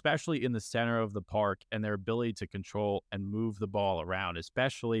seen them, especially in the center of the park and their ability to control and move the ball around,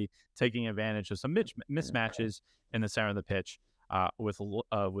 especially taking advantage of some mismatches in the center of the pitch with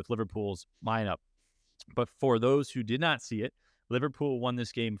Liverpool's lineup. But for those who did not see it, Liverpool won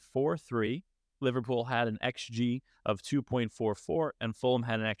this game 4-3. Liverpool had an XG of 2.44, and Fulham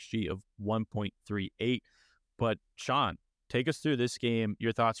had an XG of 1.38. But Sean, take us through this game,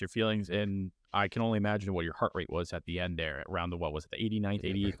 your thoughts, your feelings, and I can only imagine what your heart rate was at the end there, around the 89th,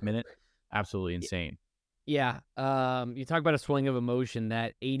 88th minute. Absolutely insane. Yeah. You talk about a swing of emotion,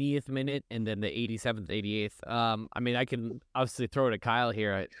 that 80th minute and then the 87th, 88th. I mean, I can obviously throw it at Kyle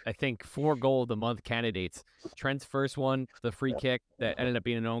here. I think 4 goal of the month candidates. Trent's first one, the free kick that ended up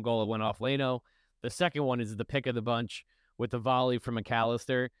being an own goal. It went off Leno. The second one is the pick of the bunch with the volley from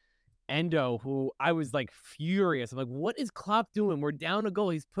McAllister. Endo, who I was like furious. I'm like, what is Klopp doing? We're down a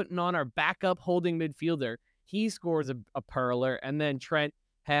goal. He's putting on our backup holding midfielder. He scores a pearler, and then Trent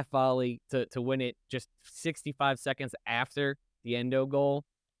half volley to win it just 65 seconds after the Endo goal.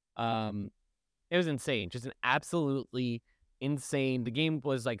 It was insane. Just an absolutely insane. The game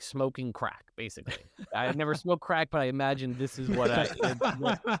was like smoking crack, basically. I've never smoked crack, but I imagine this is what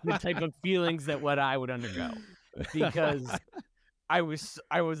the type of feelings that what I would undergo, because I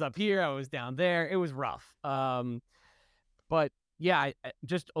was up here, I was down there. It was rough. But yeah, I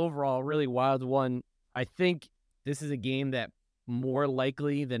just overall really wild one. I think this is a game that more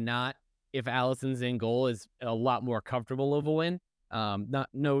likely than not, if Allison's in goal, is a lot more comfortable of a win. Not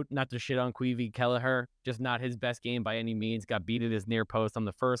to shit on Queevy Kelleher, just not his best game by any means. Got beat at his near post on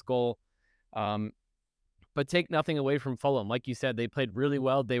the first goal. But take nothing away from Fulham. Like you said, they played really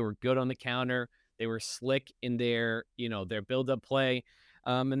well. They were good on the counter. They were slick in their build-up play.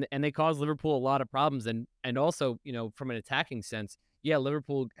 and they caused Liverpool a lot of problems. And also, from an attacking sense, yeah,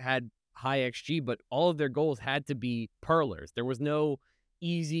 Liverpool had high XG, but all of their goals had to be pearlers. There was no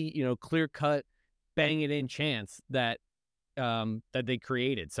easy, clear cut, bang it in chance that they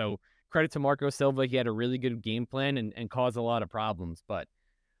created. So credit to Marco Silva, he had a really good game plan and caused a lot of problems. But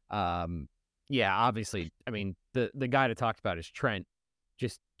yeah, obviously, I mean, the guy to talk about is Trent.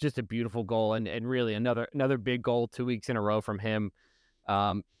 Just a beautiful goal, and really another big goal 2 weeks in a row from him.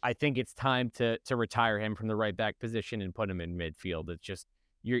 I think it's time to retire him from the right back position and put him in midfield. It's just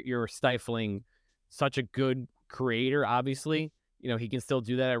you're stifling such a good creator. Obviously, he can still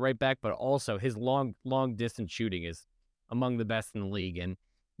do that at right back, but also his long distance shooting is among the best in the league, and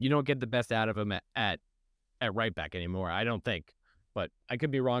you don't get the best out of him at right back anymore. I don't think, but I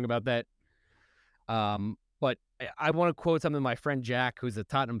could be wrong about that. But I want to quote something my friend Jack, who's a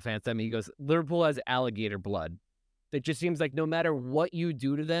Tottenham fan, said to me. He goes, "Liverpool has alligator blood. It just seems like no matter what you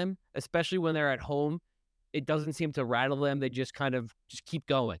do to them, especially when they're at home, it doesn't seem to rattle them. They just kind of just keep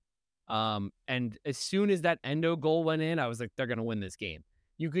going." And as soon as that Endo goal went in, I was like, they're going to win this game.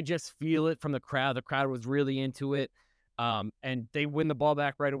 You could just feel it from the crowd. The crowd was really into it. And they win the ball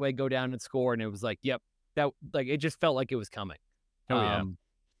back right away, go down and score. And it was like, yep, it just felt like it was coming. Oh, yeah.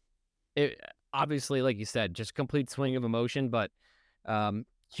 It obviously, like you said, just complete swing of emotion, but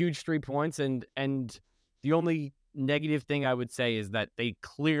huge 3 points. And the only negative thing I would say is that they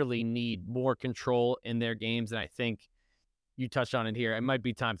clearly need more control in their games. And I think you touched on it here. It might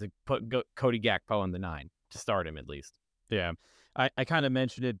be time to put Cody Gakpo in the 9 to start him at least. Yeah. I kind of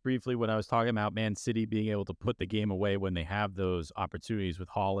mentioned it briefly when I was talking about Man City being able to put the game away when they have those opportunities with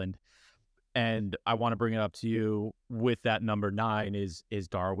Haaland. And I want to bring it up to you with that number 9 is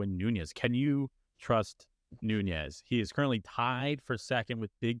Darwin Nunez. Can you trust Nunez? He is currently tied for second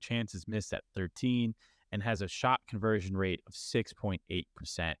with big chances missed at 13 and has a shot conversion rate of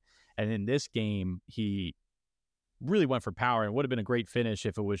 6.8%. And in this game, he really went for power and would have been a great finish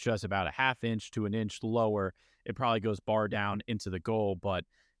if it was just about a half inch to an inch lower. It probably goes bar down into the goal, but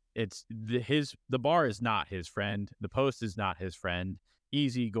it's the bar is not his friend. The post is not his friend.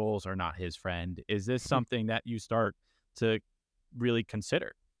 Easy goals are not his friend. Is this something that you start to really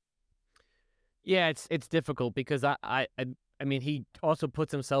consider? Yeah, it's difficult because I mean, he also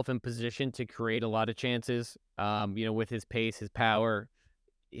puts himself in position to create a lot of chances. With his pace, his power,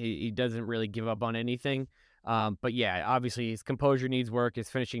 he doesn't really give up on anything. But yeah, obviously his composure needs work, his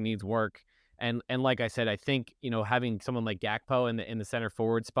finishing needs work. And like I said, I think, having someone like Gakpo in the center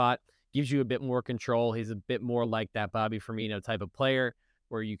forward spot gives you a bit more control. He's a bit more like that Bobby Firmino type of player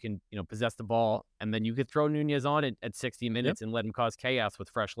where you can, possess the ball and then you could throw Nunez on it at 60 minutes and let him cause chaos with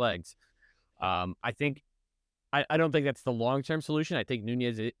fresh legs. I think I don't think that's the long-term solution. I think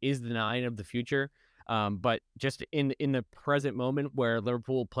Nunez is the 9 of the future. But just in the present moment where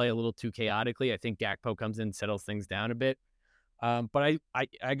Liverpool play a little too chaotically, I think Gakpo comes in and settles things down a bit. But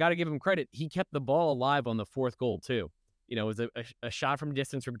I got to give him credit. He kept the ball alive on the 4th goal too. It was a shot from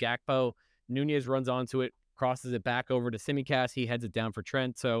distance from Gakpo. Nunez runs onto it, crosses it back over to Tsimikas. He heads it down for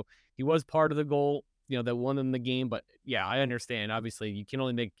Trent. So he was part of the goal, that won them the game. But yeah, I understand. Obviously, you can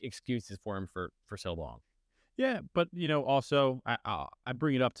only make excuses for him for so long. Yeah, but also I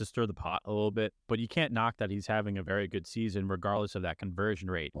bring it up to stir the pot a little bit, but you can't knock that he's having a very good season regardless of that conversion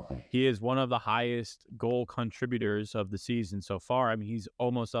rate. He is one of the highest goal contributors of the season so far. I mean, he's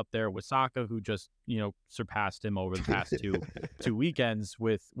almost up there with Saka, who just surpassed him over the past two weekends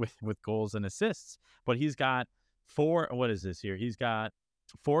with goals and assists. But he's got 4. What is this here? He's got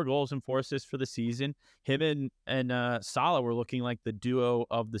 4 goals and 4 assists for the season. Him and Salah were looking like the duo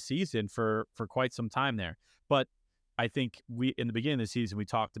of the season for quite some time there. But I think in the beginning of the season, we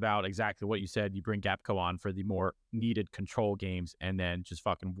talked about exactly what you said. You bring Gakpo on for the more needed control games and then just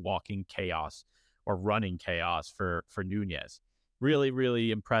fucking walking chaos or running chaos for Nunez. Really,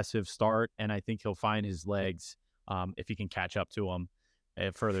 really impressive start. And I think he'll find his legs if he can catch up to him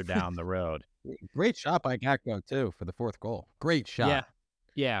further down the road. Great shot by Gakpo, too, for the 4th goal. Great shot.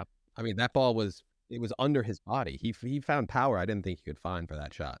 Yeah. I mean, that ball was under his body. He found power I didn't think he could find for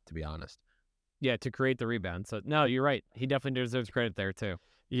that shot, to be honest. Yeah, to create the rebound. So, no, you're right. He definitely deserves credit there, too.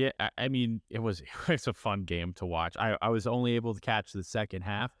 Yeah, I mean, it was a fun game to watch. I was only able to catch the second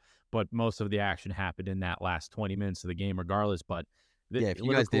half, but most of the action happened in that last 20 minutes of the game regardless. But if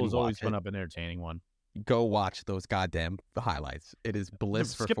you guys Liverpool's didn't always watch been it, up an entertaining one. Go watch those goddamn highlights. It is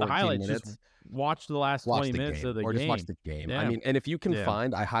bliss for Skip 14 the highlights. minutes. Just watch the last 20 minutes of the or game. just watch the game. Yeah. I mean, and if you can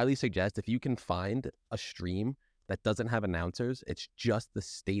find, I highly suggest if you can find a stream that doesn't have announcers, it's just the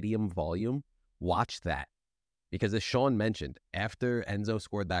stadium volume, watch that. Because as Sean mentioned, after Enzo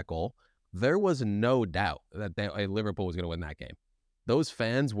scored that goal, there was no doubt that Liverpool was going to win that game. those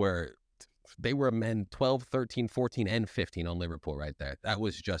fans they were men 12, 13, 14, and 15 on Liverpool right there. That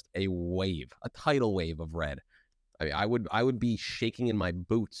was just a tidal wave of red. I mean, I would be shaking in my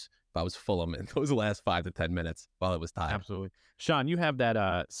boots if I was Fulham in those last 5 to 10 minutes while it was tied. Absolutely. Sean, you have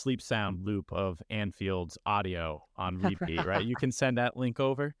that sleep sound loop of Anfield's audio on repeat, right? You can send that link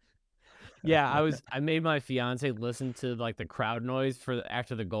over. Yeah, I made my fiance listen to like the crowd noise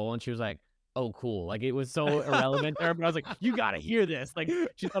after the goal, and she was like, "Oh, cool!" Like it was so irrelevant there, but I was like, "You got to hear this!" Like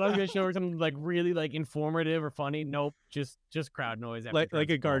she thought I was gonna show her something like really like informative or funny. Nope, just crowd noise. After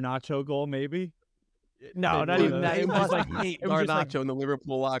Like a goal. Garnacho goal, maybe. No, Maybe not one even of that. They It was just must like hate it was just like Garnacho in the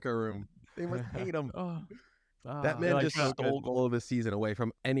Liverpool locker room. They must hate him. Oh, That they're man like, just stole goal of the season away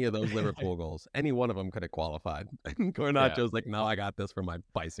from any of those Liverpool goals. Any one of them could have qualified. And Yeah. Garnacho's like, no, I got this for my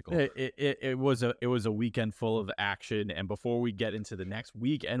bicycle. It was a weekend full of action, and before we get into the next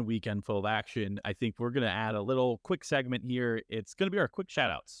weekend full of action, I think we're gonna add a little quick segment here. It's gonna be our quick shout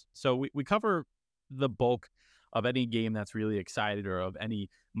outs. So we cover the bulk of any game that's really excited or of any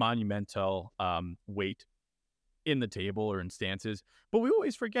monumental weight in the table or in stances, but we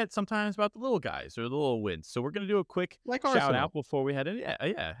always forget sometimes about the little guys or the little wins. So we're gonna do a quick Like shout Arsenal. out before we head in.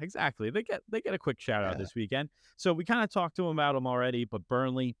 Yeah, exactly. They get a quick shout out Yeah. this weekend. So we kind of talked to them about them already, but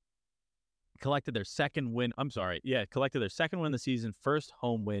Burnley collected their second win. Collected their second win of the season, first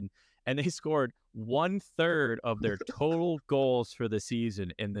home win, and they scored 1/3 of their total goals for the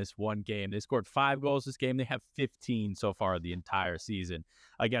season in this one game. They scored 5 goals this game. They have 15 so far the entire season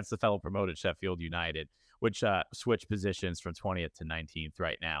against the fellow promoted Sheffield United, which switched positions from 20th to 19th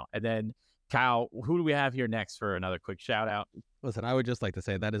right now. And then, Kyle, who do we have here next for another quick shout out? Listen, I would just like to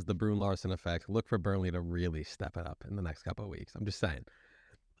say that is the Brune Larson effect. Look for Burnley to really step it up in the next couple of weeks. I'm just saying.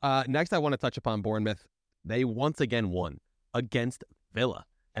 Next, I want to touch upon Bournemouth. They once again won against Villa.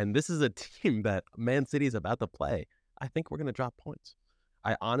 And this is a team that Man City is about to play. I think we're going to drop points.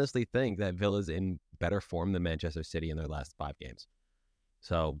 I honestly think that Villa's in better form than Manchester City in their last 5 games.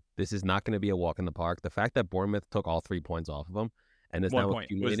 So this is not going to be a walk in the park. The fact that Bournemouth took all 3 points off of them and is 1 now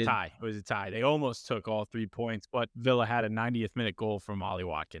point. It was a accumulated. tie. It was a tie. They almost took all 3 points, but Villa had a 90th minute goal from Ollie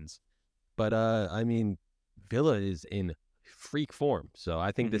Watkins. But, I mean, Villa is in freak form. So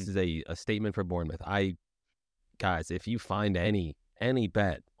I think this is a statement for Bournemouth. Guys, if you find any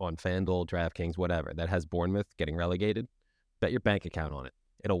bet on FanDuel, DraftKings, whatever, that has Bournemouth getting relegated, bet your bank account on it.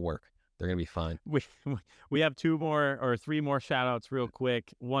 It'll work. They're going to be fine. We have 2 more or 3 more shout outs real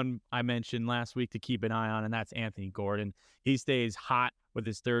quick. One I mentioned last week to keep an eye on, and that's Anthony Gordon. He stays hot with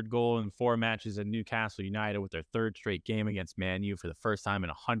his 3rd goal in 4 matches at Newcastle United with their 3rd straight game against Man U for the first time in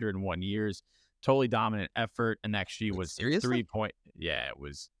 101 years. Totally dominant effort, and actually was Seriously? 3 point. Yeah, it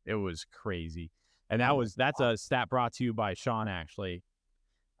was crazy. And that's a stat brought to you by Sean, actually.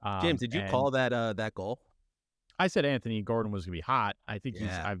 James, did you call that goal? I said Anthony Gordon was going to be hot. I think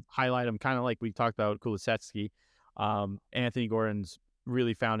I've highlighted him kind of like we talked about Kulusevski. Anthony Gordon's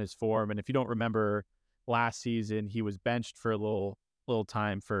really found his form. And if you don't remember last season, he was benched for a little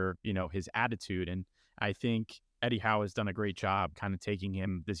time for, his attitude. And I think Eddie Howe has done a great job kind of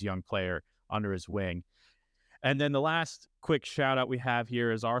taking this young player under his wing. And then the last quick shout out we have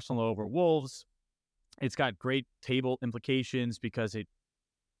here is Arsenal over Wolves. It's got great table implications because it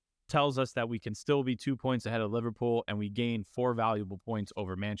tells us that we can still be 2 points ahead of Liverpool, and we gain 4 valuable points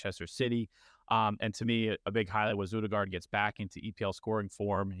over Manchester City. And to me, a big highlight was Odegaard gets back into EPL scoring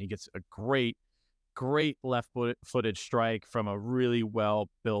form. He gets a great left-footed strike from a really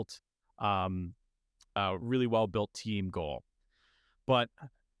well-built team goal. But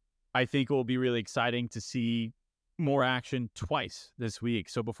I think it will be really exciting to see more action twice this week.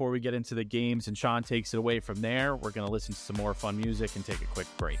 So before we get into the games and Sean takes it away from there, we're going to listen to some more fun music and take a quick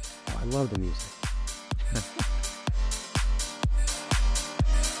break. Oh, I love the music.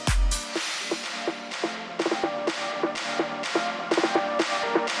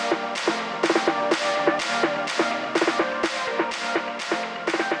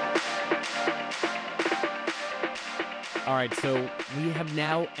 All right, so we have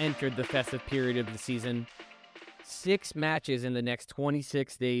now entered the festive period of the season. 6 matches in the next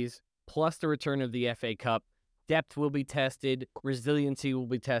 26 days, plus the return of the FA Cup. Depth will be tested. Resiliency will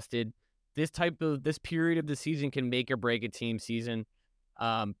be tested. This period of the season can make or break a team season,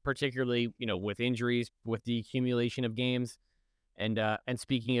 particularly, with injuries, with the accumulation of games. And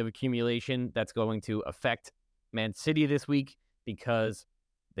speaking of accumulation, that's going to affect Man City this week because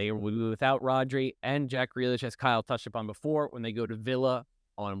they will be without Rodri and Jack Grealish, as Kyle touched upon before, when they go to Villa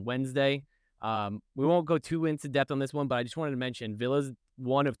on Wednesday. We won't go too into depth on this one, but I just wanted to mention Villa's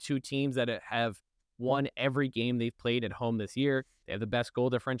one of 2 teams that have won every game they've played at home this year. They have the best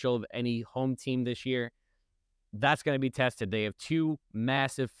goal differential of any home team this year. That's going to be tested. They have 2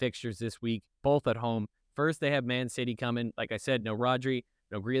 massive fixtures this week, both at home. First, they have Man City coming. Like I said, no Rodri,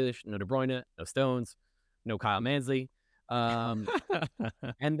 no Grealish, no De Bruyne, no Stones, no Kyle Mansley. And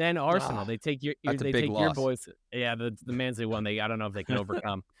then Arsenal. They take That's a big your loss. boys. Yeah, the Mansley one. I don't know if they can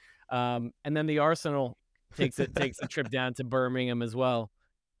overcome. And then the Arsenal takes a trip down to Birmingham as well.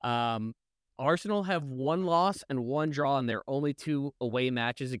 Arsenal have 1 loss and 1 draw in their only 2 away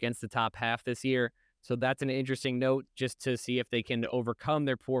matches against the top half this year. So that's an interesting note, just to see if they can overcome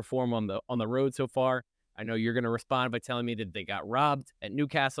their poor form on the road so far. I know you're going to respond by telling me that they got robbed at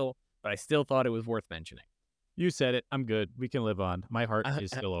Newcastle, but I still thought it was worth mentioning. You said it. I'm good. We can live on. My heart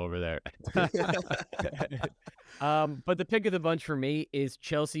is still over there. But the pick of the bunch for me is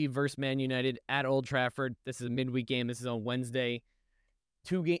Chelsea versus Man United at Old Trafford. This is a midweek game. This is on Wednesday.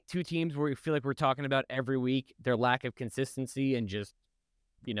 Two teams where we feel like we're talking about every week, their lack of consistency and just,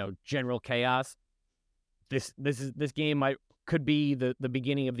 general chaos. This game could be the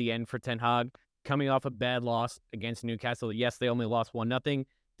beginning of the end for Ten Hag, coming off a bad loss against Newcastle. Yes, they only lost 1-0.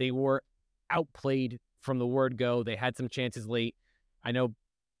 They were outplayed from the word go. They had some chances late. I know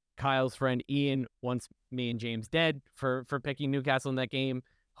Kyle's friend Ian wants me and James dead for picking Newcastle in that game.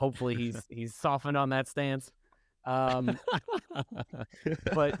 Hopefully he's softened on that stance. But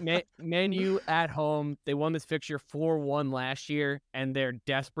Man U at home, they won this fixture 4-1 last year, and they're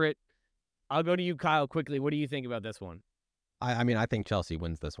desperate. I'll go to you, Kyle, quickly. What do you think about this one? I think Chelsea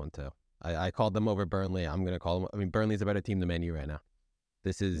wins this one too. I called them over Burnley. I'm going to call them. I mean, Burnley's a better team than Man U right now.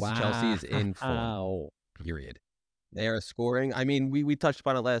 Chelsea is in form. Period. They are scoring. I mean, we touched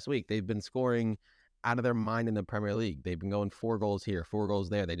upon it last week. They've been scoring out of their mind in the Premier League. They've been going 4 goals here, 4 goals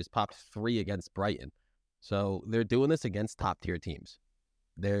there. They just popped 3 against Brighton. So they're doing this against top tier teams.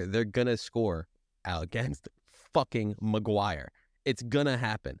 They're gonna score against fucking Maguire. It's gonna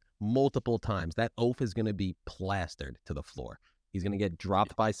happen multiple times. That oaf is gonna be plastered to the floor. He's gonna get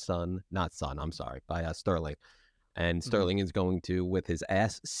dropped by Sterling, and Sterling is going to, with his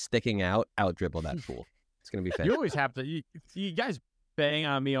ass sticking out dribble that fool. It's gonna be fantastic. You always have to. You guys bang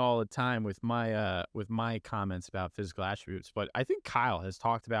on me all the time with my comments about physical attributes, but I think Kyle has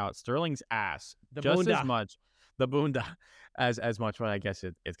talked about Sterling's ass as much, the bunda, as much. But I guess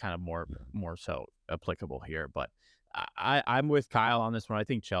it's kind of more so applicable here. But I'm with Kyle on this one. I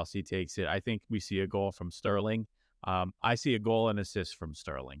think Chelsea takes it. I think we see a goal from Sterling. I see a goal and assist from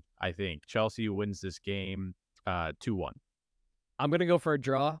Sterling. I think Chelsea wins this game 2-1. I'm gonna go for a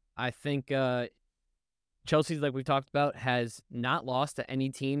draw. I think Chelsea's, like we've talked about, has not lost to any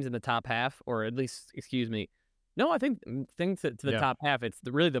teams in the top half, or at least, I think things to the top half. It's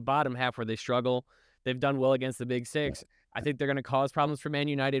really the bottom half where they struggle. They've done well against the Big Six. I think they're going to cause problems for Man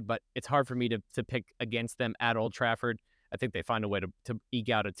United, but it's hard for me to pick against them at Old Trafford. I think they find a way to eke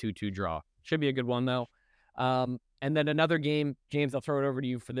out a 2-2 draw. Should be a good one, though. And then another game, James, I'll throw it over to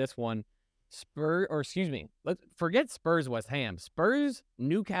you for this one. Let's forget Spurs West Ham. Spurs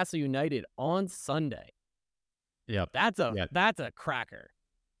Newcastle United on Sunday. Yep. That's a cracker.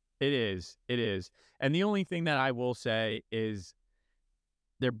 It is. And the only thing that I will say is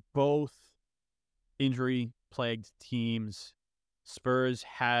they're both injury-plagued teams. Spurs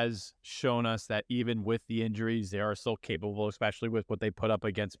has shown us that even with the injuries, they are still capable, especially with what they put up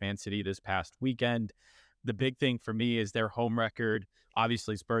against Man City this past weekend. The big thing for me is their home record.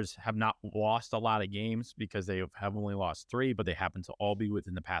 Obviously, Spurs have not lost a lot of games because they have only lost 3, but they happen to all be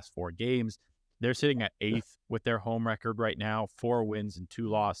within the past 4 games. They're sitting at 8th with their home record right now, 4 wins and 2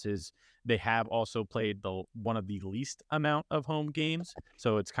 losses. They have also played one of the least amount of home games,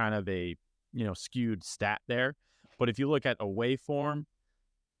 so it's kind of a skewed stat there. But if you look at away form,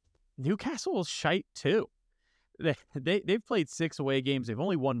 Newcastle is shite too. They've played 6 away games. They've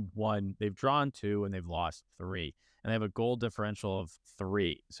only won 1. They've drawn 2, and they've lost 3. And they have a goal differential of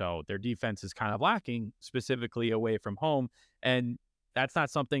 3. So their defense is kind of lacking, specifically away from home. And that's not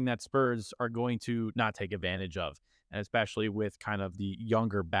something that Spurs are going to not take advantage of, and especially with kind of the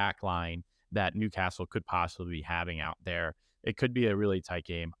younger back line that Newcastle could possibly be having out there. It could be a really tight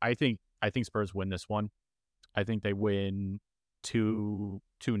game. I think Spurs win this one. I think they win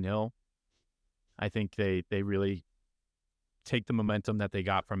 2-0. I think they really take the momentum that they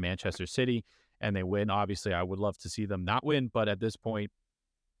got from Manchester City and they win. Obviously, I would love to see them not win, but at this point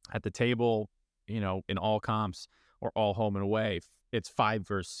at the table, in all comps or all home and away, it's 5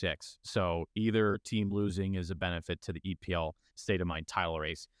 versus 6. So either team losing is a benefit to the EPL state of mind title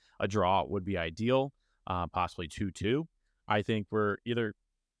race. A draw would be ideal, possibly 2-2. I think we're either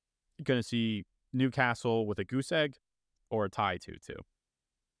going to see Newcastle with a goose egg or a tie 2-2.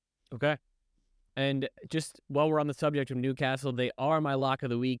 Okay. And just while we're on the subject of Newcastle, they are my lock of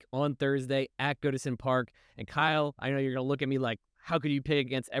the week on Thursday at Goodison Park. And Kyle, I know you're going to look at me like, how could you pick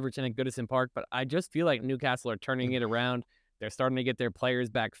against Everton at Goodison Park? But I just feel like Newcastle are turning it around. They're starting to get their players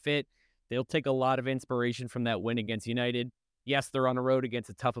back fit. They'll take a lot of inspiration from that win against United. Yes, they're on the road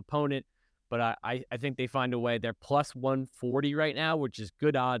against a tough opponent, but I think they find a way. They're plus 140 right now, which is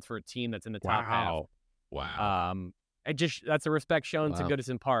good odds for a team that's in the top half. Wow. That's a respect shown to Wow.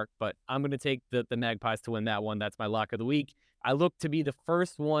 Goodison Park, but I'm going to take the Magpies to win that one. That's my lock of the week. I look to be the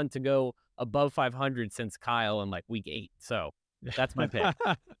first one to go above 500 since Kyle in like week 8. So that's my pick.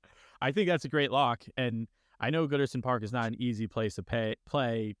 I think that's a great lock, and I know Goodison Park is not an easy place to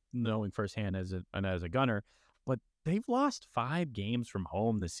play, knowing firsthand as a Gunner, but they've lost 5 games from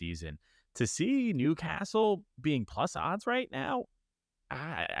home this season. To see Newcastle being plus odds right now,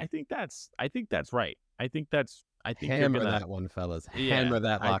 I think that's right. I think you're Hammer gonna. that one, fellas. Yeah, Hammer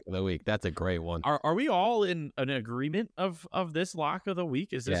that lock of the week. That's a great one. Are we all in an agreement of this lock of the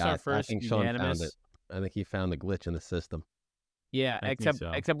week? Is this Yeah, our first I think Sean unanimous? found it. I think he found the glitch in the system. Yeah, I think except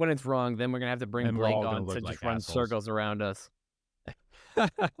so. except when it's wrong, then we're going to have to bring And we're Blake all gonna on look to like just run assholes. circles around us.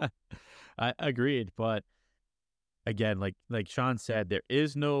 I agreed, but again, like Sean said, there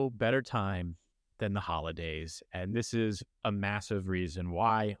is no better time than the holidays, and this is a massive reason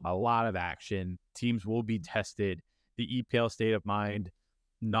why. A lot of action. Teams will be tested. The EPL state of mind,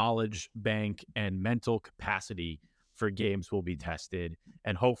 knowledge bank, and mental capacity for games will be tested,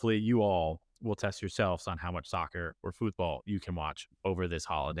 and hopefully you all will test yourselves on how much soccer or football you can watch over this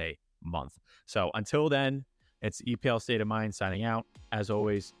holiday month. So until then, it's EPL State of Mind signing out. As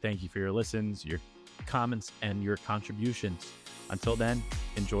always, thank you for your listens, your comments, and your contributions. Until then,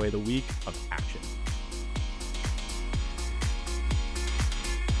 enjoy the week of action.